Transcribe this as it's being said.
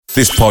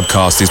This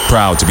podcast is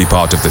proud to be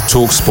part of the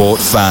TalkSport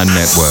Fan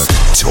Network.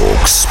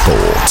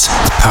 TalkSport.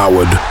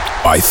 Powered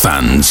by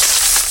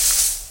fans.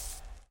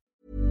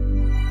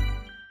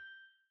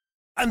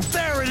 And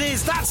there it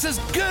is, that's as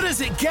good as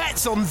it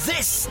gets on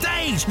this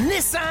stage.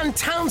 Nissan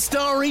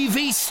Townstar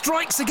EV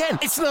strikes again.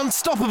 It's an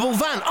unstoppable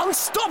van,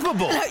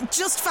 unstoppable.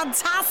 Just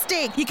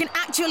fantastic. You can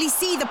actually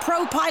see the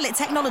Pro Pilot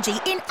technology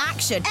in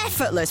action.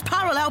 Effortless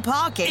parallel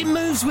parking. It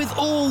moves with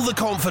all the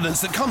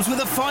confidence that comes with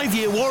a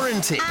 5-year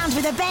warranty. And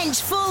with a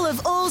bench full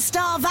of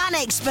all-star van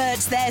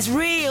experts, there's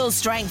real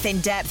strength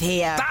in depth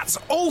here. That's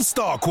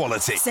all-star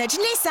quality. Search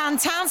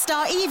Nissan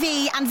Townstar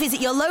EV and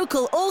visit your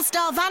local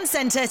all-star van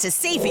centre to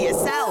see for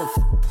yourself.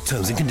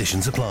 Terms and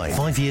conditions apply.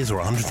 5 years or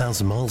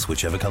 100,000 miles,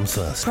 whichever comes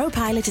first. Pro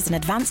Pilot is an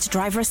advanced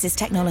driver assist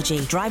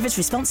technology. Driver's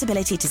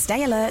responsibility to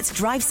stay alert,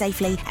 drive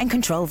safely and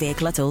control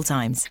vehicle at all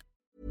times.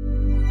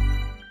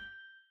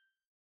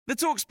 The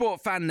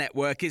TalkSport Fan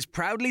Network is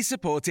proudly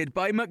supported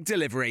by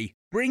McDelivery,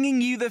 bringing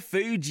you the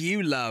food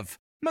you love.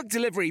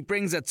 McDelivery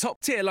brings a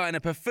top-tier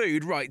lineup of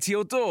food right to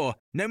your door.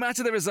 No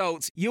matter the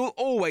result, you'll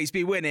always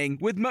be winning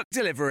with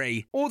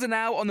McDelivery. Order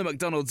now on the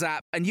McDonald's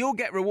app and you'll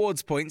get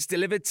rewards points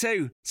delivered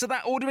too. So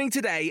that ordering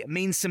today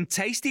means some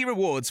tasty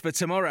rewards for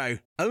tomorrow.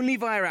 Only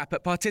via app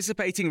at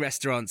participating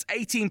restaurants.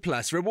 18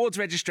 plus. Rewards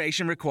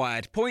registration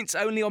required. Points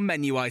only on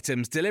menu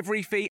items.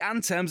 Delivery fee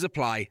and terms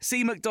apply.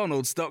 See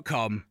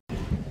mcdonalds.com.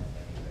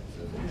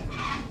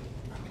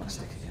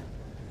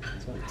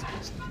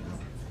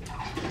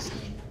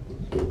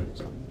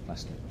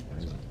 Plastic.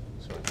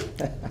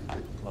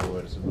 My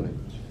word, somebody.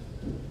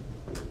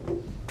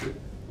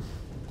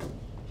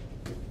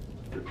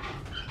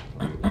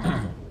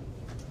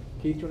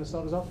 Keith, do you want to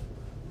start us off?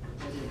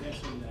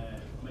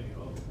 Maybe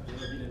wrong.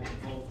 I've never been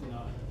involved in a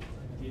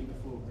game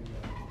before where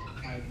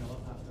you're 5-0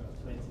 up after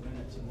 20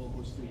 minutes, and what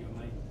goes through your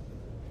mind?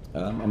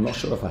 I'm not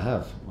sure if I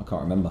have. I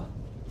can't remember,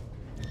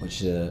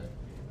 which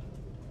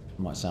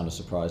might sound a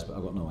surprise, but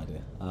I've got no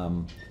idea.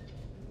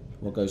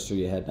 What goes through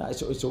your head? No,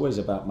 it's always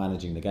about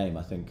managing the game.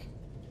 I think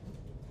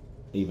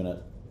even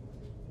at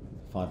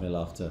 5-0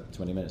 after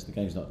 20 minutes, the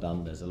game's not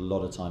done. There's a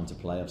lot of time to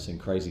play. I've seen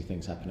crazy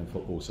things happen in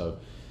football. So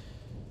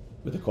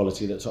with the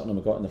quality that Tottenham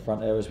have got in the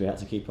front areas, we had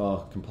to keep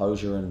our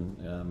composure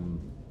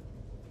and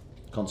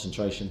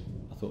concentration.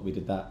 I thought we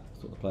did that.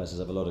 I thought the players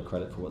deserve a lot of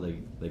credit for what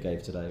they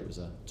gave today. It was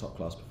a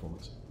top-class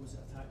performance. Was it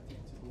a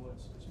tactic to go at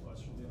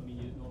spots from the, I mean,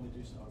 you normally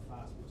do start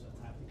fast, but was it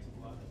a tactic to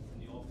go at it from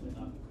the off like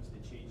that because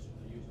they changed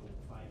from the usual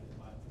 5 at the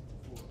back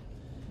to 4?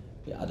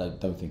 Yeah, I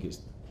don't think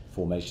it's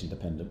formation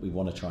dependent. We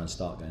want to try and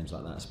start games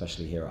like that,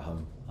 especially here at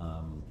home.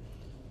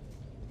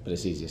 But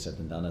it's easier said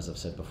than done, as I've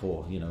said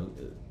before. You know,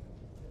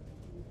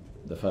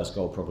 the first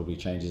goal probably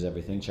changes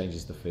everything,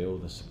 changes the feel.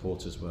 The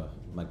supporters were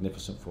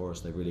magnificent for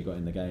us. They really got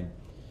in the game.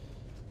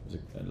 It was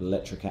an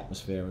electric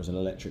atmosphere. It was an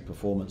electric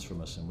performance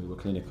from us, and we were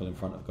clinical in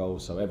front of goal.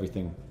 So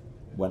everything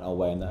went our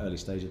way in that early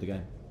stage of the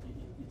game.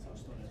 You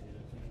touched on it in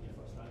your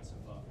first answer,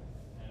 but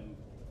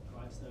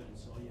glanced down and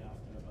saw you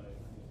after about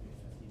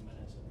 15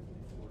 minutes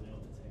before the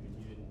time, and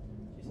you and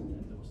Jason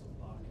Tinder were still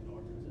barking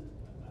orders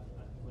at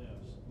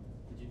players.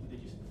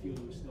 Did you feel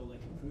there was still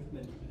like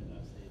improvement at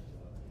that stage?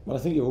 Well, I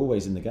think you're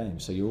always in the game,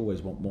 so you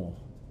always want more.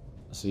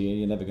 So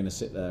you're never going to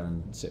sit there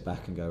and sit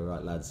back and go,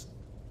 right, lads,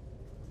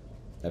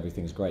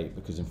 everything's great,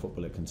 because in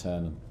football it can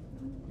turn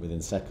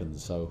within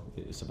seconds. So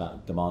it's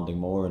about demanding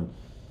more and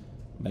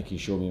making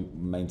sure we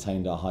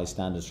maintained our high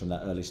standards from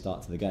that early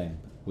start to the game.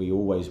 We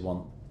always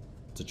want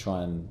to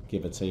try and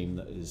give a team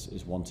that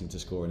is wanting to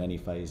score in any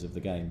phase of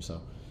the game.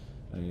 So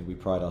I mean, we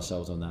pride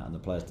ourselves on that, and the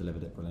players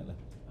delivered it brilliantly.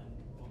 And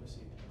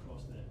obviously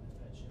across the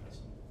pitch you had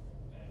some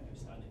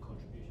outstanding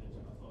contributions.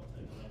 I thought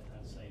down the left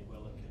hand side,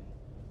 Willock and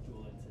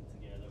Joelinton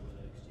together with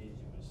an exchange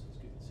was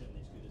good, certainly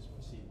as good as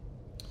we've seen.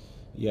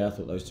 Yeah, I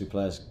thought those two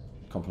players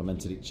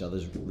complemented each other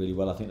really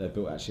well. I think they've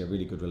built actually a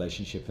really good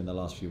relationship in the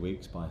last few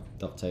weeks by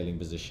dovetailing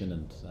position,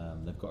 and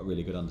they've got a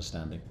really good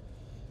understanding.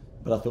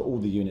 But I thought all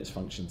the units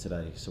functioned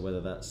today, so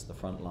whether that's the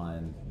front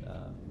line,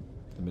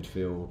 the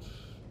midfield,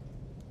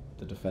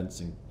 the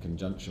defence in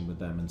conjunction with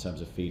them in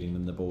terms of feeding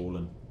them the ball,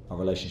 and our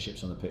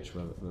relationships on the pitch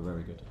were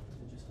very good.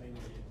 So just finally,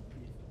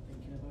 are you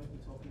thinking about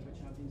talking about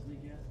Champions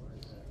League yet, or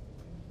is it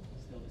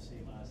still the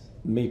same as?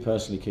 Me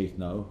personally, Keith,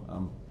 no.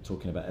 I'm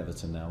talking about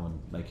Everton now and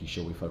making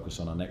sure we focus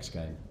on our next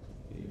game.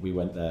 We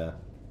went there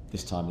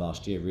this time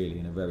last year really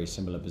in a very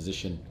similar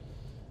position,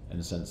 in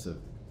the sense of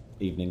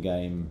evening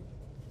game,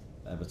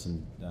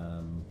 Everton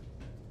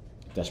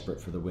desperate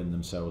for the win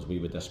themselves, we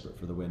were desperate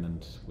for the win,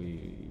 and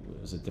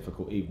it was a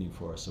difficult evening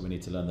for us, so we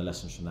need to learn the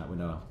lessons from that. We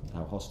know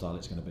how hostile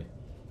it's going to be.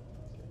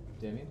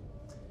 Damien?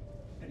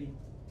 Eddie,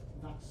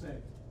 that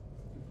said,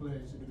 the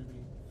players are going to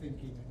be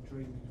thinking and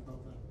dreaming about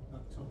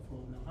that top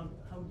four now.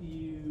 How do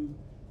you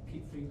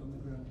keep feet on the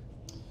ground?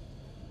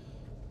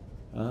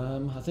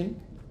 I think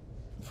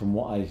from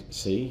what I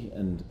see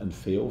and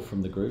feel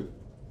from the group,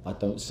 I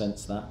don't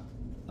sense that.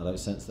 I don't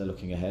sense they're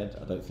looking ahead.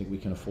 I don't think we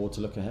can afford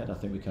to look ahead. I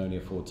think we can only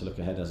afford to look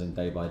ahead as in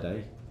day by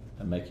day,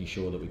 and making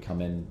sure that we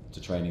come in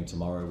to training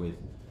tomorrow with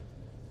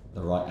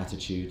the right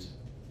attitude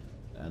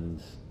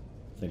and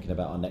thinking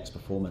about our next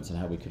performance and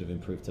how we could have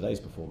improved today's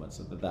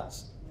performance.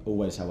 That's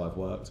always how I've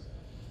worked.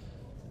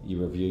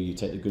 You review, you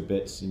take the good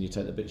bits and you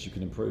take the bits you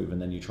can improve,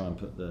 and then you try and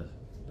put the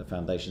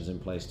foundations in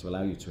place to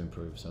allow you to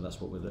improve. So that's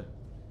what we're doing.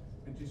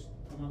 And just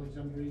on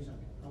Alexander Isak,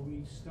 are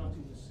we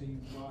starting to see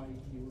why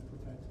you were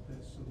prepared to pay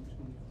so much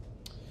money?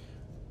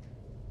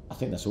 I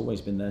think that's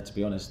always been there, to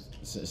be honest,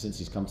 since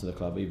he's come to the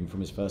club, even from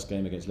his first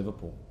game against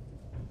Liverpool.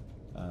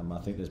 I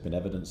think there's been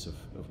evidence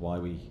of why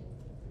we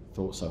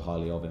thought so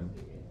highly of him.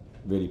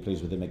 Really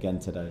pleased with him again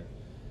today.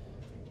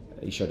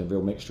 He showed a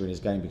real mixture in his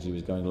game because he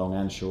was going long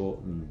and short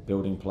and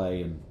building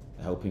play and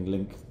helping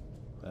link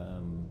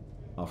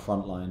our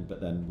front line,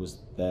 but then was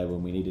there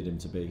when we needed him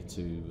to be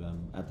to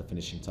add the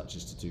finishing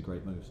touches to 2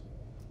 great moves.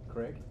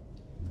 Craig?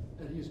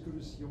 Eddie, as good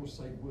as your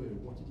side were,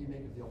 what did you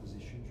make of the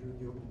opposition during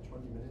the opening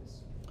 20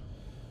 minutes?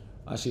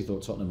 I actually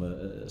thought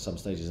Tottenham at some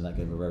stages in that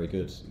game were very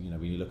good. You know,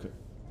 when you look at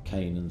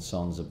Kane and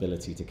Son's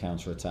ability to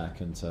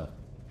counter-attack and to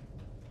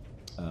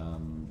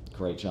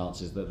create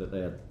chances, that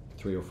they had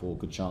 3 or 4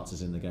 good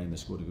chances in the game. They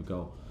scored a good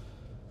goal.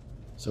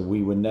 So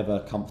we were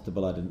never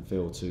comfortable, I didn't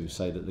feel, to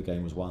say that the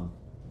game was won.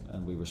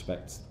 And we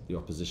respect the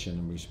opposition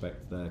and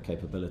respect their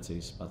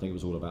capabilities. I think it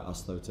was all about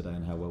us though today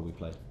and how well we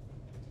played.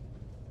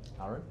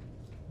 Aaron?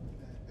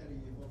 Eddie,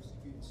 you've obviously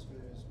beaten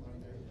Spurs,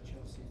 Man United,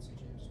 Chelsea, St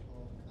James'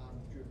 Park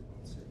and driven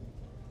Man City.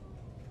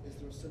 Is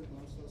there a simple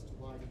answer as to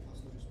why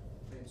Newcastle just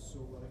played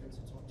so well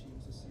against the top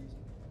teams this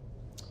season?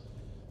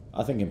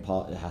 I think in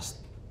part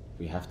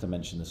we have to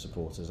mention the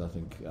supporters. I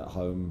think at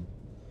home,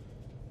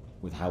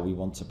 with how we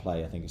want to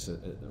play, I think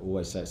I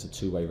always say it's a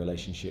two-way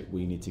relationship.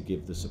 We need to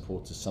give the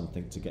supporters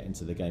something to get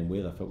into the game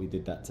with. I thought we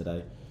did that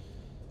today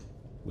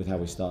with how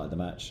we started the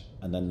match,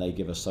 and then they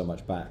give us so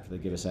much back. They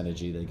give us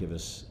energy, they give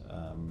us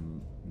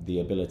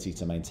the ability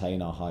to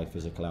maintain our high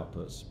physical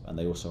outputs, and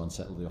they also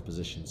unsettle the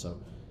opposition. So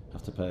I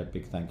have to pay a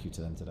big thank you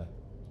to them today.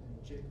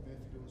 Jake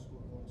Murphy only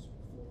scored once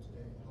before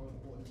today. How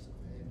important is it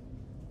for him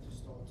to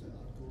start to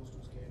add goals to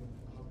his game?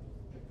 How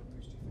big a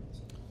boost do you think this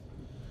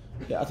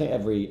is? Yeah, I think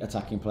every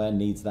attacking player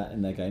needs that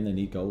in their game. They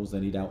need goals, they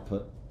need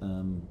output.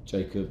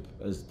 Jacob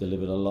has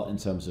delivered a lot in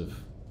terms of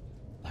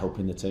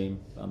helping the team.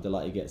 I'm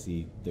delighted he gets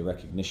the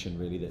recognition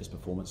really that his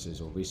performances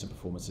or recent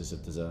performances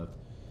have deserved.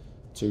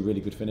 2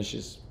 really good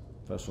finishes.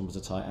 First one was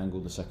a tight angle,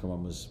 the second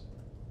one was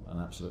an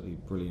absolutely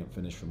brilliant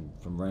finish from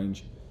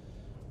range.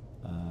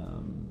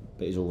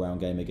 But his all-round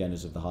game again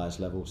is of the highest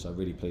level, so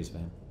really pleased for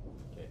him.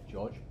 Okay,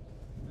 George?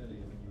 Eddie,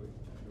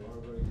 you are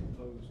a very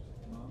composed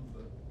man,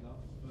 but that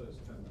first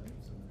 10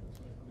 minutes,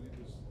 it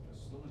was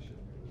astonishing.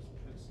 It was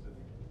dead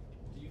steady.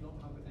 Do you not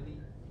have any?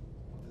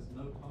 There's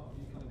no part of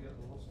you kind of get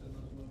lost in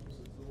those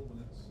moments at all when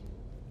it's.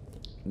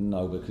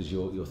 No, because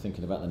you're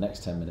thinking about the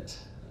next 10 minutes.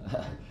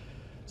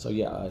 So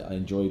yeah, I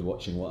enjoyed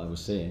watching what I was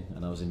seeing,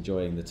 and I was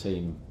enjoying the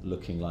team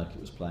looking like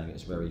it was playing at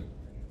its very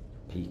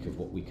peak of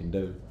what we can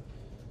do.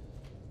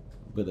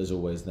 But there's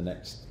always the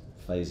next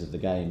phase of the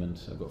game, and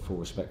I've got full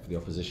respect for the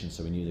opposition,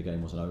 so we knew the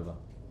game wasn't over.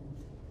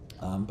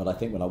 But I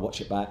think when I watch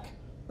it back,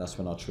 that's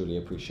when I truly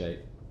appreciate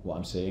what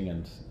I'm seeing,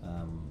 and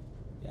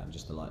yeah, I'm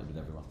just delighted with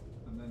everyone.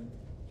 And then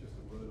just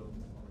a word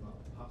on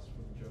that pass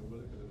from Joe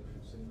Willock. I don't know if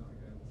you've seen that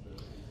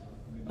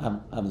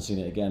again. I haven't seen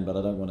it again, but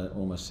I don't want to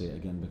almost see it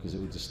again because it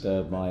would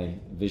disturb my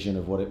vision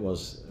of what it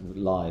was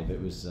live. It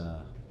was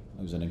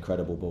an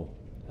incredible ball.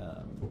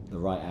 The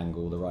right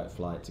angle, the right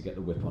flight to get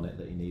the whip on it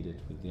that he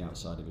needed with the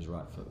outside of his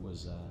right foot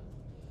was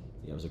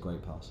it was a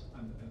great pass.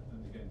 And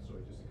again,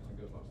 sorry, just to kind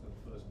of go back to that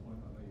first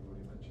point, I know you've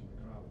already mentioned the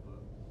crowd,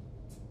 but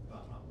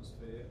that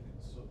atmosphere in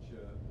such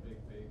a big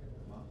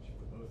match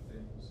for both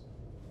teams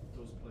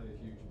does play a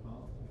huge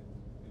part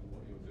in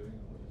what you're doing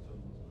and what you've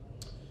done.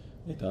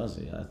 It does,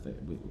 yeah. I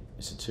think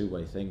it's a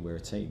two-way thing. We're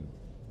a team,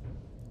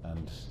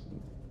 and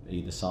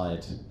either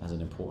side has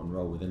an important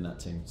role within that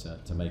team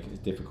to make it as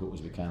difficult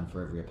as we can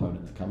for every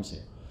opponent that comes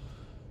here.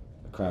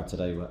 The crowd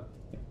today were,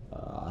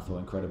 I thought,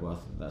 incredible. I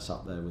think that's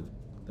up there with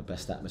the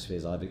best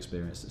atmospheres I've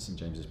experienced at St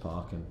James's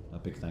Park, and a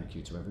big thank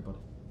you to everybody.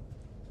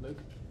 Luke?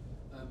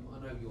 I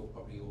know you're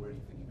probably already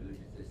thinking of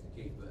alluded to this,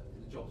 the key, but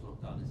the job's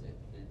not done, is it?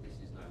 This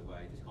is no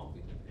way, this can't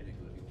be the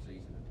pinnacle of your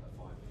season at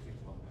 5 or 6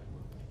 months.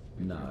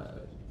 No,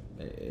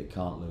 it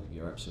can't, Luke.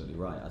 You're absolutely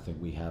right. I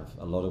think we have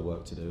a lot of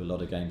work to do, a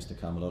lot of games to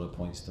come, a lot of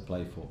points to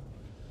play for.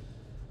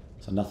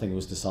 So nothing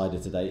was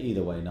decided today.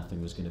 Either way,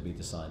 nothing was going to be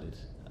decided.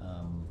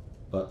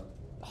 But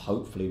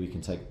hopefully we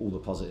can take all the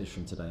positives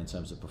from today in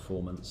terms of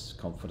performance,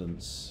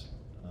 confidence,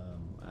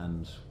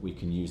 and we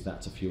can use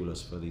that to fuel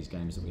us for these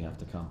games that we have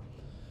to come.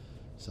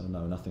 So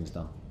no, nothing's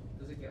done.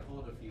 Does it get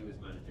harder for you as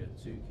manager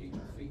to keep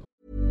your feet?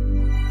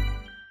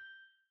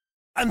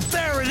 And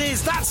there it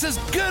is, that's as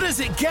good as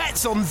it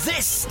gets on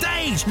this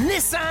stage.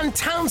 Nissan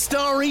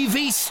Townstar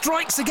EV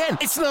strikes again.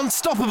 It's an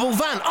unstoppable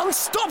van,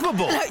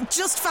 unstoppable. Look,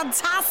 just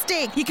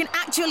fantastic. You can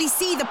actually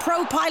see the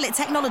Pro Pilot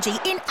technology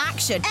in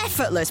action.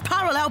 Effortless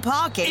parallel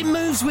parking. It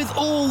moves with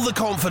all the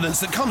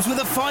confidence that comes with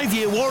a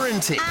 5-year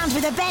warranty. And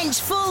with a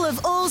bench full of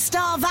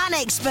all-star van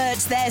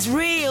experts, there's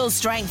real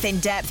strength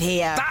in depth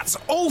here. That's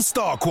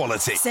all-star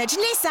quality. Search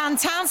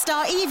Nissan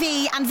Townstar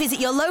EV and visit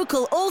your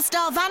local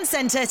all-star van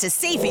centre to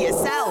see for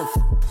yourself.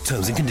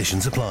 Terms and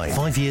conditions apply.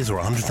 5 years or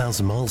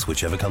 100,000 miles,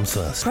 whichever comes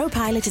first. Pro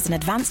Pilot is an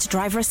advanced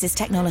driver assist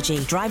technology.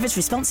 Driver's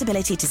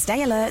responsibility to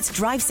stay alert,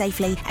 drive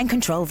safely and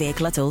control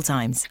vehicle at all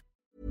times.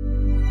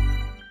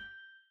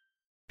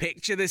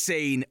 Picture the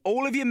scene.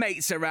 All of your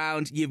mates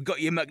around, you've got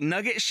your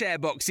McNugget share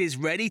boxes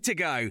ready to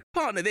go.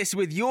 Partner this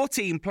with your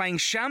team playing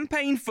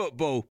champagne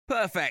football.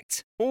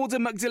 Perfect. Order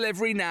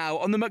McDelivery now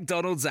on the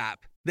McDonald's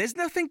app. There's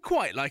nothing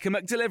quite like a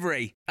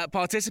McDelivery. At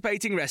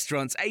participating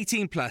restaurants,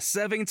 18 plus,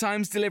 serving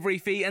times, delivery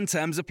fee and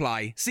terms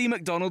apply. See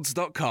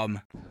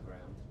mcdonalds.com.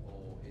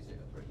 Or is it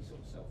a pretty sort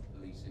of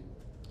self-policing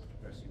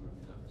dressing room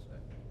in that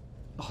respect?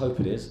 I hope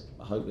it is.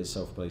 I hope it's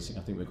self-policing.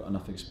 I think we've got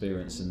enough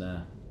experience in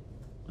there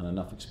and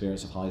enough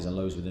experience of highs and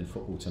lows within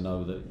football to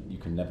know that you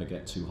can never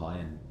get too high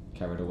and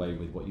carried away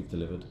with what you've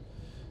delivered.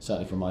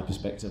 Certainly from my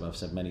perspective, I've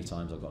said many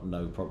times I've got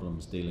no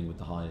problems dealing with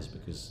the highs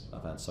because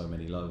I've had so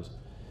many lows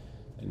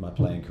in my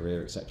playing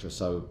career, etc.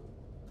 So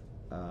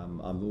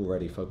I'm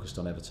already focused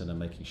on Everton and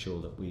making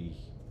sure that we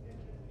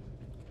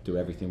do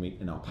everything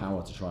in our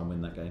power to try and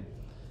win that game.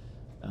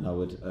 And I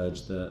would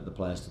urge the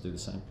players to do the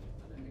same.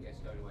 And then I guess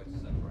going away to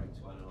celebrate,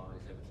 to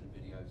analyse Everton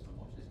videos and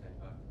watch this game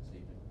back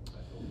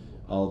this evening.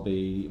 I'll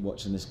be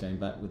watching this game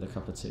back with a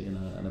cup of tea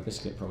and a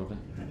biscuit probably.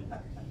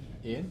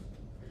 Ian?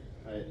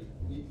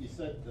 You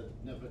said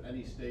that never at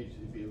any stage did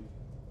you feel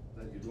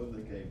that you'd won the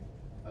game.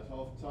 At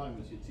half time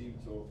was your team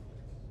talk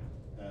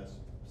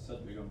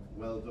suddenly gone,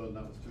 well done,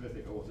 that was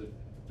terrific, or was it,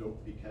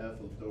 don't be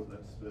careful, don't let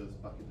Spurs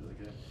back into the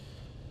game?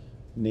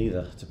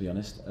 Neither, to be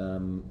honest,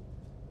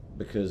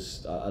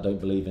 because I don't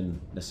believe in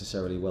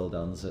necessarily well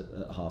dones at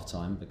half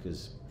time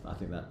because I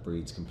think that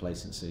breeds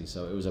complacency.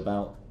 So it was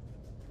about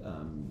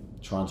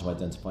trying to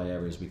identify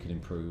areas we could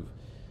improve.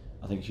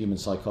 I think human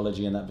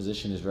psychology in that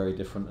position is very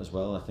different as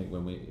well. I think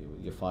when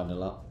you're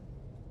 5-0 up,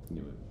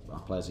 our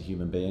players are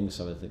human beings,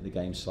 so I think the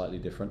game's slightly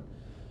different.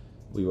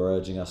 We were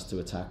urging us to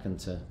attack and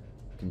to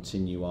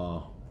continue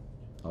our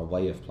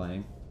way of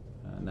playing.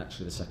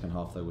 Naturally, the second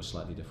half though was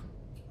slightly different.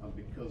 And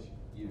because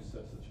you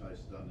set such high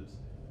standards,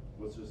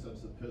 was there a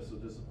sense of personal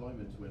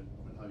disappointment when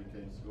Harry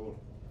Kane scored?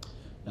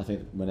 I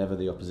think whenever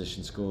the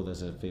opposition score,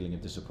 there's a feeling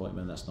of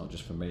disappointment. That's not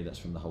just from me; that's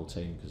from the whole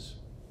team because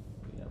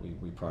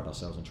we pride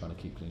ourselves on trying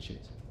to keep clean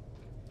sheets.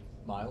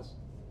 Miles?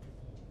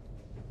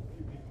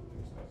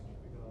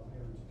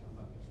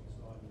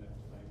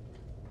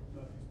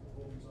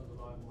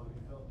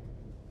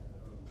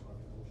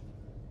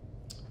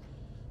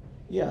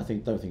 Yeah,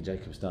 don't think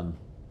Jacob's done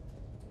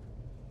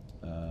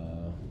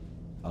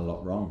a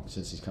lot wrong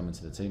since he's come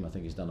into the team. I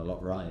think he's done a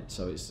lot right.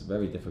 So it's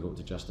very difficult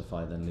to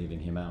justify then leaving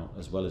him out,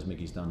 as well as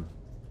Miggy's done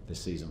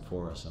this season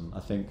for us. And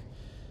I think,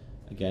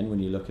 again, when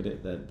you look at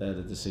it, they're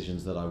the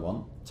decisions that I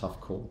want.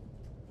 Tough call.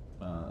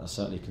 I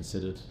certainly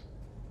considered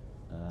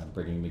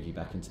bringing Miggy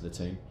back into the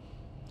team.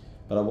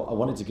 But I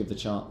wanted to give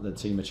the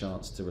team a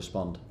chance to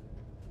respond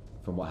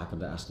from what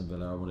happened at Aston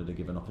Villa. I wanted to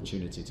give an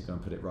opportunity to go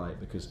and put it right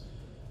because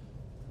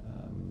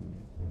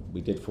we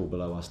did fall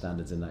below our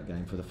standards in that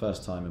game for the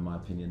first time, in my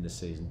opinion, this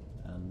season.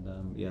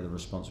 And the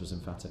response was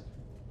emphatic.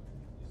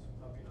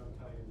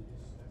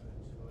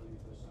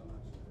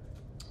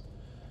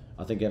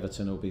 I think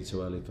Everton will be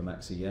too early for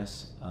Maxi,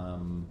 yes.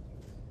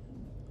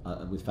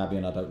 With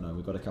Fabian, I don't know.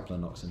 We've got a couple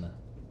of knocks in there.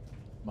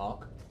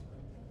 Mark?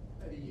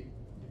 Eddie,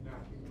 you've now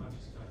beaten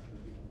Manchester United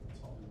and beaten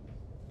Tottenham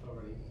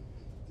already.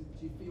 Do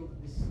you feel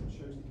that this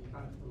shows that you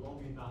kind of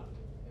belong in that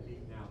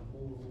elite now? The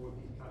more and more of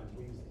these kind of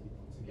wins that you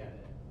put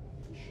together,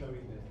 it's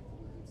showing that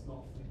it's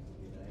not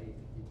flippantly there,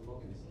 you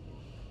belong in this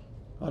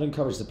league. I'd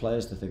encourage the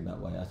players to think that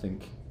way. I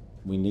think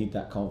we need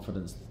that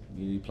confidence.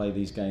 You play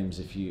these games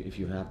if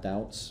you have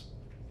doubts.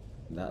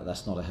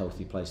 That's not a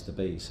healthy place to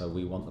be. So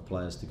we want the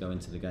players to go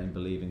into the game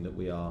believing that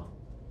we are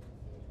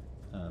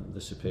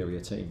the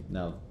superior team.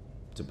 Now,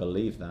 to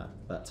believe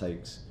that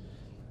takes,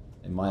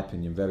 in my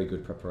opinion, very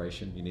good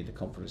preparation. You need the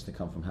confidence to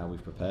come from how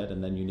we've prepared,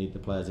 and then you need the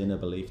players' inner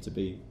belief to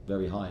be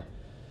very high.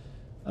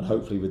 And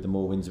hopefully, with the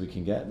more wins we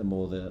can get, the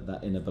more that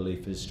inner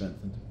belief is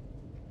strengthened.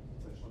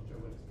 Touched on Joe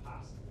Willock's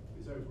past,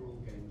 his overall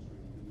game was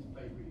really good. He's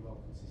played really well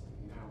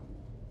consistently now.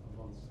 And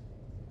once,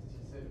 does he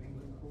deserve an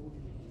England call?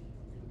 Do you think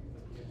he's looking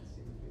at the end of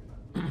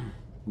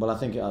the Well, I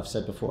think I've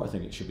said before, I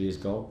think it should be his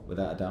goal,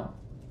 without a doubt.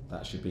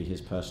 That should be his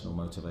personal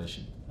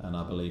motivation, and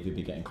I believe he'd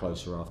be getting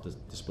closer after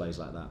displays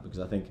like that, because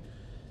I think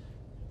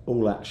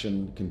all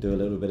action can do a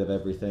little bit of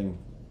everything.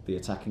 The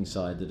attacking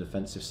side, the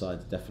defensive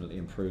side definitely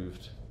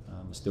improved.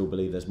 I still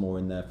believe there's more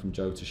in there from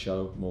Joe to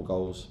show. More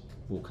goals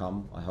will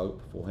come, I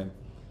hope, for him.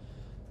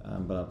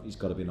 But he's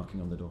got to be knocking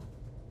on the door.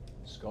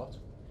 Scott?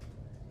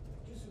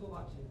 Just to go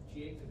back to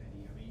Jacob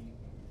any? I mean,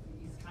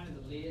 he's kind of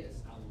the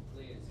latest out of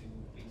players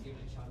who've been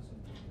given a chance and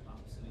been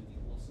absolutely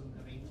awesome.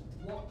 I mean,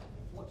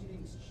 what do you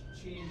think's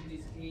changed in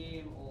his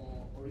game,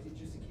 or is it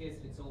just a case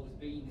that it's always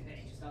been there,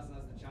 he just hasn't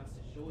had the chance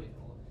to show it,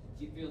 or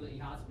do you feel that he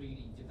has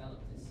really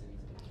developed this season?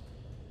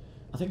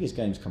 I think his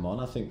game's come on.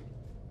 I think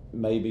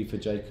maybe for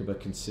Jacob a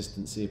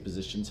consistency of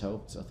positions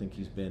helped. I think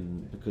he's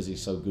been, because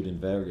he's so good in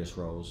various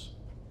roles,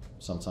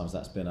 sometimes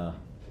that's been a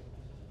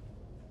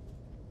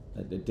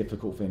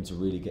difficult for him to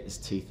really get his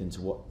teeth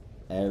into what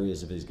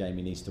areas of his game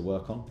he needs to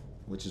work on,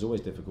 which is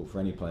always difficult for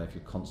any player if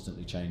you're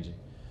constantly changing.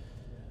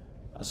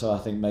 So I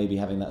think maybe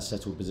having that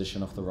settled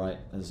position off the right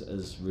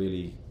has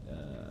really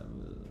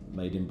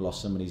made him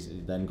blossom, and he's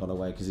then gone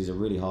away because he's a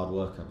really hard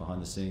worker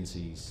behind the scenes.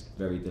 He's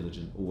very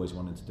diligent, always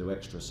wanting to do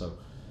extra, so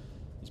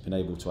he's been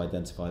able to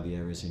identify the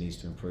areas he needs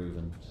to improve,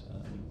 and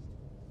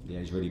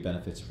he's really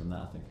benefited from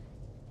that, I think.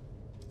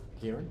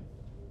 Kieran?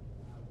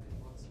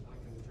 What's it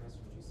like in the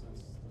dressing room? Do you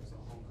sense there's a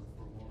hunger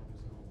for more,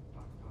 there's no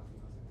backpacking?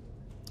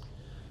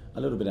 A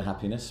little bit of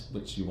happiness,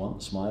 which you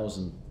want, smiles,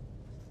 and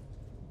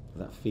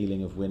that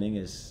feeling of winning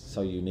is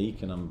so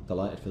unique, and I'm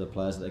delighted for the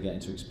players that are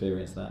getting to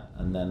experience that.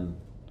 And then,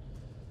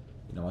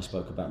 I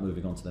spoke about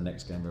moving on to the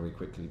next game very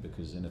quickly,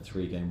 because in a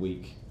 3-game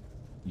week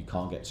you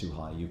can't get too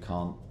high, you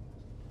can't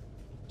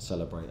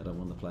celebrate. I don't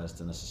want the players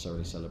to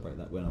necessarily celebrate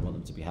that win. I want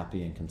them to be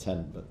happy and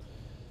content, but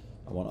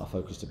I want our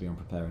focus to be on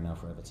preparing now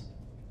for Everton.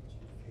 Do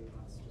you feel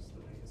that's just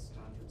the latest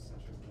standard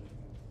setter that you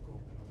can go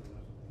up another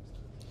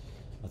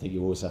level? I think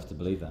you always have to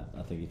believe that.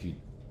 I think if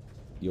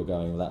you're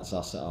going, well, that's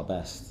us at our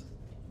best,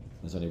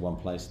 there's only one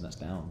place, and that's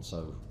down.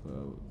 So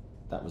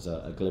that was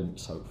a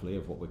glimpse, hopefully,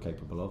 of what we're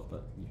capable of,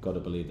 but you've got to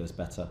believe there's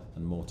better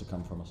and more to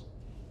come from us.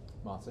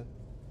 Martin?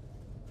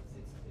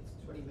 It's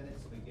 20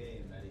 minutes of a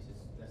game, and it's just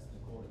less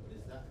than a quarter, but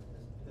is that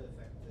as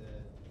perfect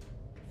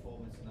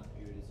performance in that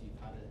period as you've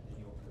had it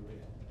in your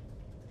career?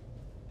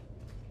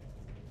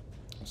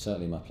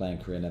 Certainly my playing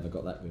career never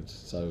got that good,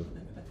 so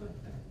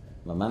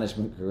my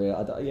management career,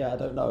 I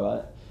don't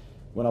know.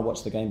 When I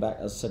watched the game back,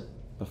 as I said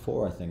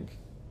before, I think,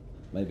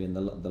 maybe in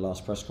the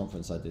last press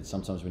conference I did,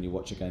 sometimes when you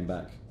watch a game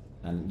back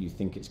and you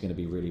think it's going to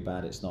be really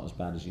bad, it's not as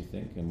bad as you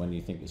think, and when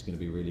you think it's going to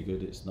be really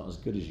good, it's not as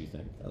good as you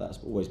think. That's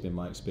always been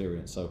my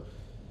experience. So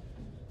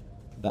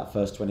that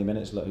first 20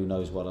 minutes, look, who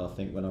knows what I'll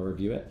think when I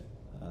review it,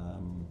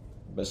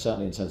 but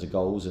certainly in terms of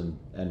goals and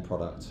end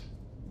product,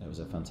 it was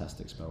a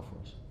fantastic spell for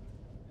us.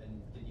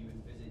 And did you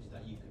envisage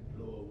that you could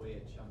blow away a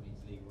Champions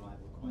League rival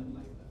quite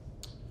like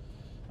that?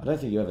 I don't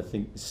think you ever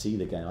see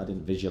the game. I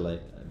didn't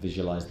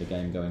visualise the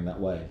game going that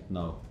way,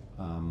 no.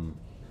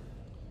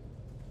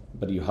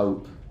 But you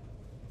hope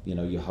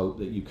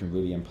that you can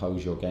really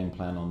impose your game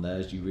plan on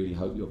theirs. You really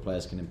hope your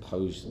players can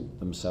impose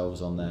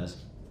themselves on theirs.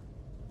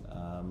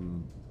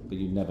 But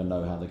you never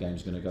know how the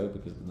game's going to go,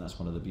 because that's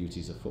one of the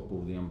beauties of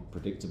football, the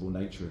unpredictable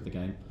nature of the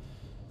game.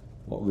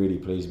 What really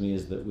pleased me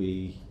is that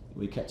we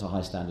kept our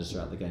high standards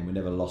throughout the game. We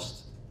never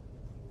lost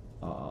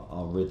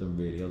our rhythm,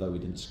 really, although we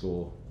didn't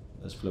score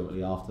as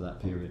fluently after that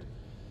period.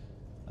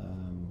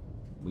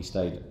 We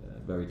stayed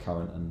very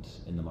current and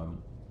in the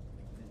moment.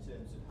 In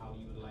terms of how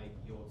you would like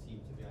your team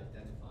to be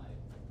identified,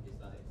 is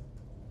that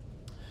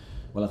it?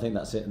 Well, I think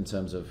that's it in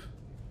terms of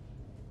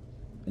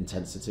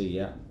intensity,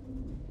 yeah.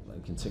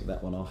 You can tick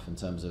that one off. In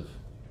terms of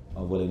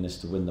our willingness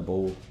to win the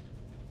ball,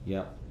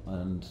 yeah,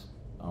 and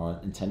our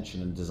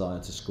intention and desire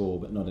to score,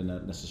 but not in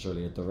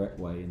necessarily a direct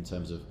way in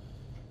terms of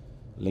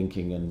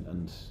linking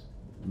and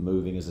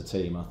moving as a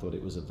team. I thought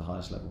it was at the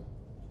highest level.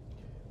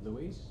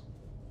 Louise?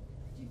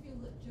 Do you feel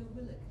that Joe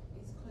Willock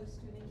is close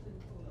to an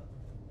England call-up?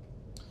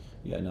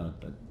 Yeah, no,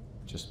 I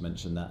just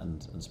mentioned that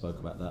and spoke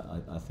about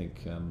that. I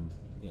think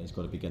he's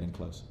got to be getting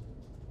close.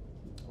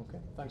 Okay,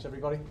 thanks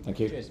everybody. Thank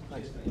you. Cheers.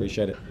 Thanks.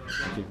 Appreciate it.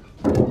 Thank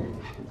you.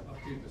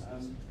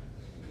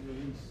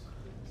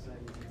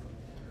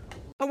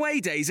 Away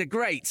days are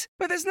great,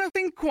 but there's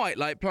nothing quite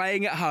like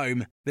playing at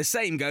home. The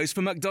same goes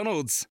for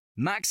McDonald's.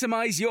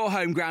 Maximise your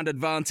home ground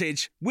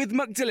advantage with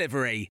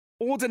McDelivery.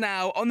 Order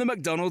now on the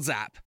McDonald's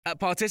app. At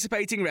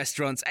participating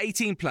restaurants,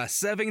 18 plus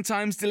serving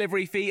times,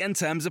 delivery fee and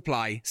terms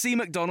apply. See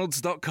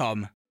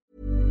mcdonalds.com.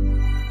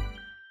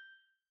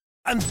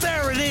 And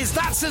there it is,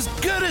 that's as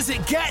good as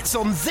it gets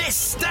on this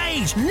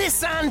stage.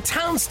 Nissan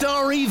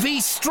Townstar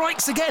EV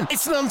strikes again.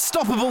 It's an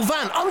unstoppable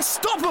van,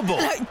 unstoppable.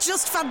 Look,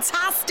 just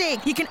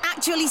fantastic. You can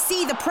actually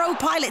see the Pro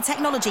Pilot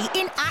technology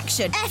in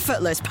action.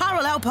 Effortless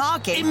parallel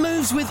parking. It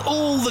moves with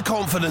all the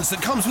confidence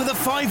that comes with a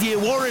 5-year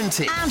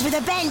warranty. And with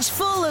a bench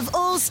full of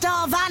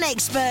all-star van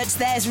experts,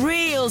 there's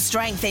real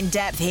strength in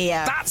depth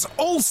here. That's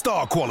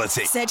all-star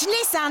quality. Search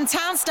Nissan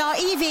Townstar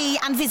EV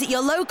and visit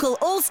your local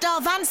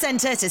all-star van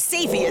centre to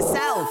see for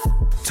yourself.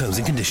 Terms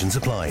and conditions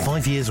apply.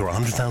 5 years or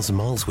 100,000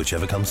 miles,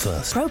 whichever comes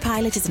first. Pro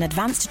Pilot is an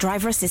advanced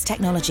driver assist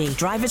technology.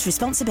 Driver's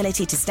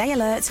responsibility to stay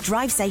alert,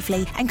 drive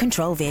safely and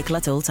control vehicle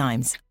at all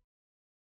times.